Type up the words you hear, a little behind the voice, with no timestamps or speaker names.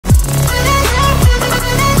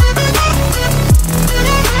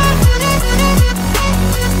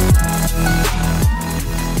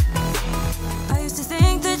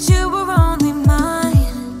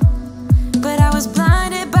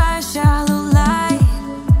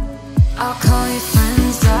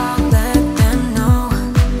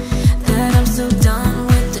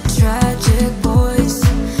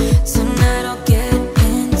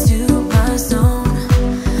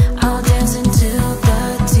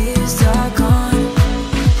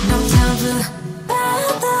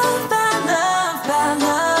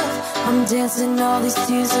these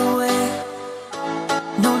tears away.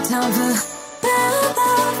 No time for bad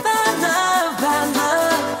love, bad love, bad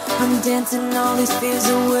love. I'm dancing all these fears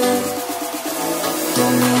away.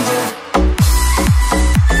 Don't need you.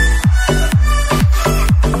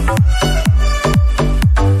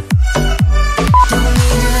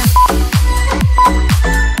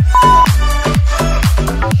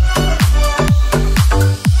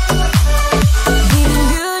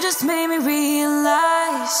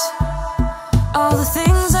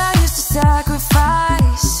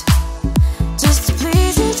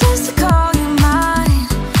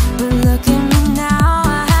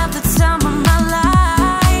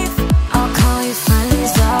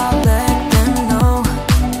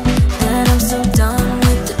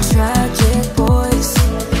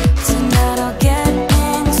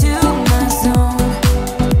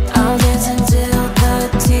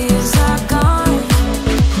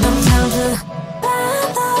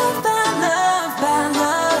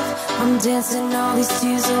 Dancing all these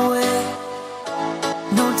tears away.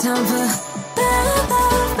 No time for bad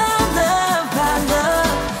love, bad love, bad love.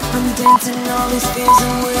 I'm dancing all these fears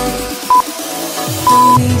away.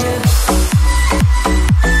 Don't need you.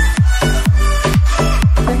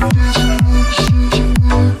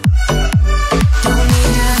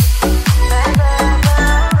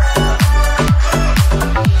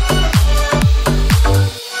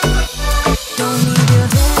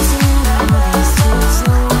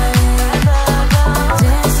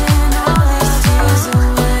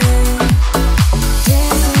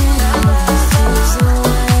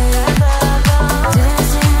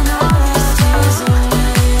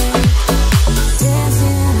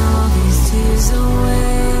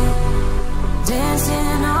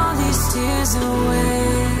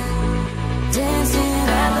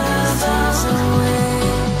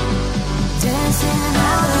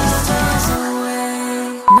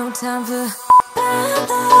 Time for bad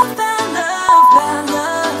love, bad love, bad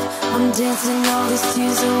love. I'm dancing all these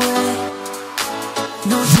tears away.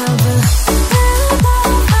 No time for bad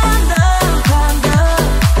love, bad love, bad love.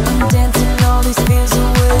 I'm dancing all these fears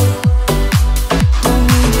away. Don't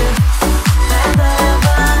need you. Bad love,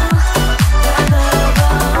 bad love, bad love.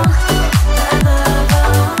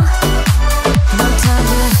 No time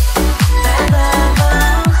for bad love, bad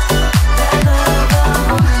love.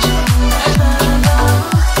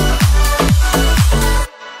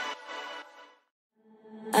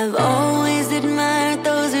 I've always admired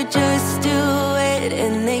those who just do it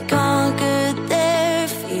and they conquer their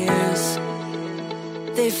fears.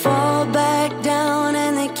 They fall back down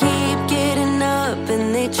and they keep getting up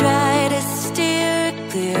and they try to steer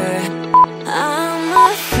clear. I'm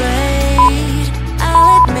afraid,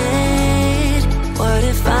 I'll admit. What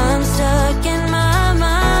if I'm stuck in my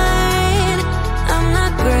mind? I'm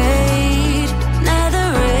not great, neither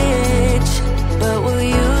rich, but will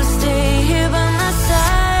you stay here by my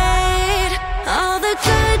side? All the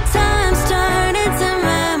good times turn into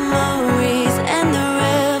memories and the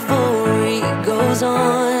revelry goes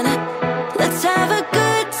on. Let's have a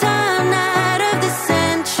good time, night of the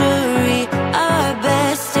century.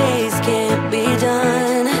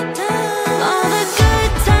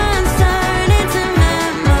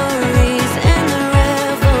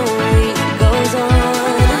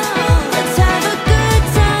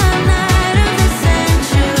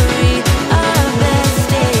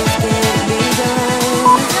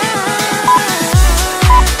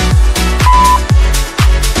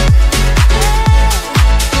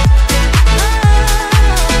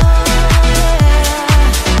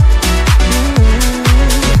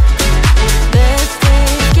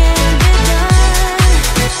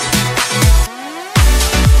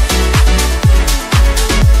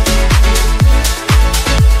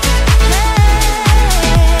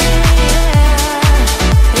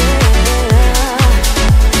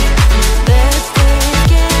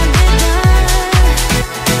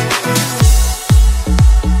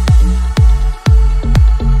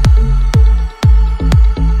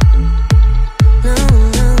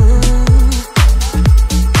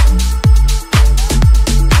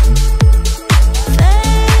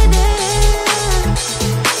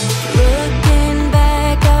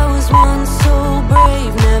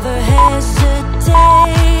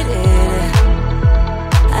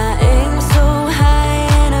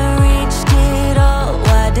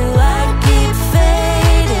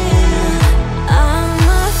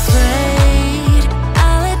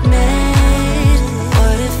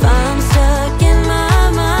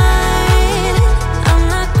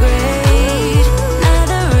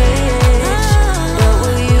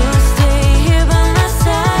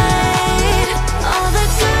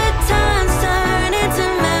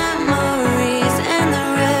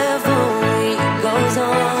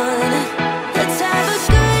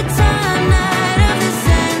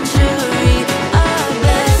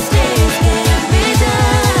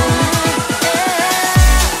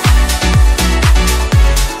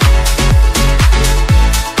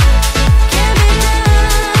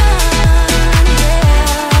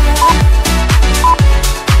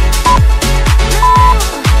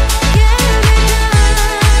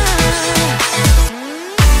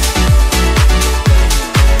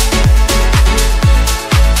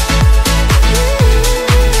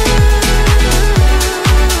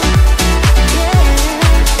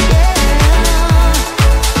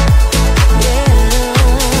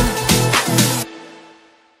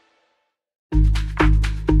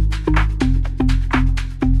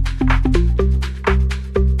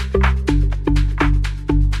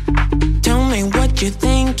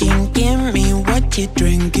 you're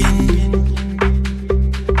drinking.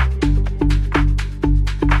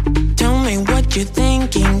 Tell me what you're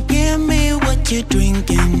thinking. Give me what you're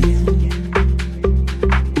drinking.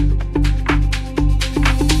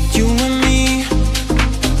 You and me,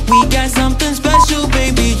 we got something special,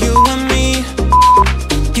 baby. You and me,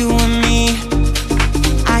 you and me.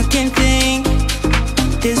 I can think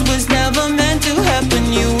this was never meant to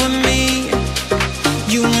happen. You and me,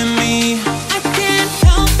 you and me. I can't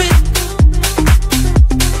help it.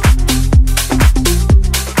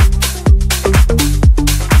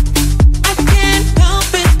 I can't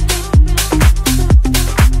help it.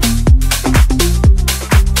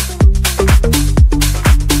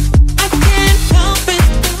 I can't help it.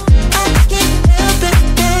 I can't help it,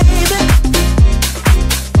 baby.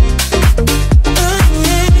 Oh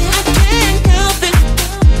yeah, I can't help it.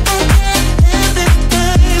 I can't help it,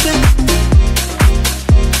 baby.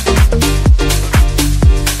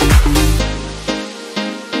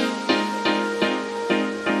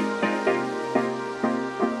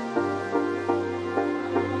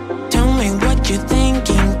 Tell me what you're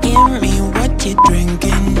thinking, give me what you're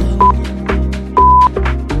drinking.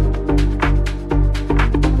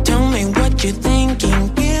 Tell me what you're thinking,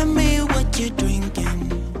 give me what you're drinking.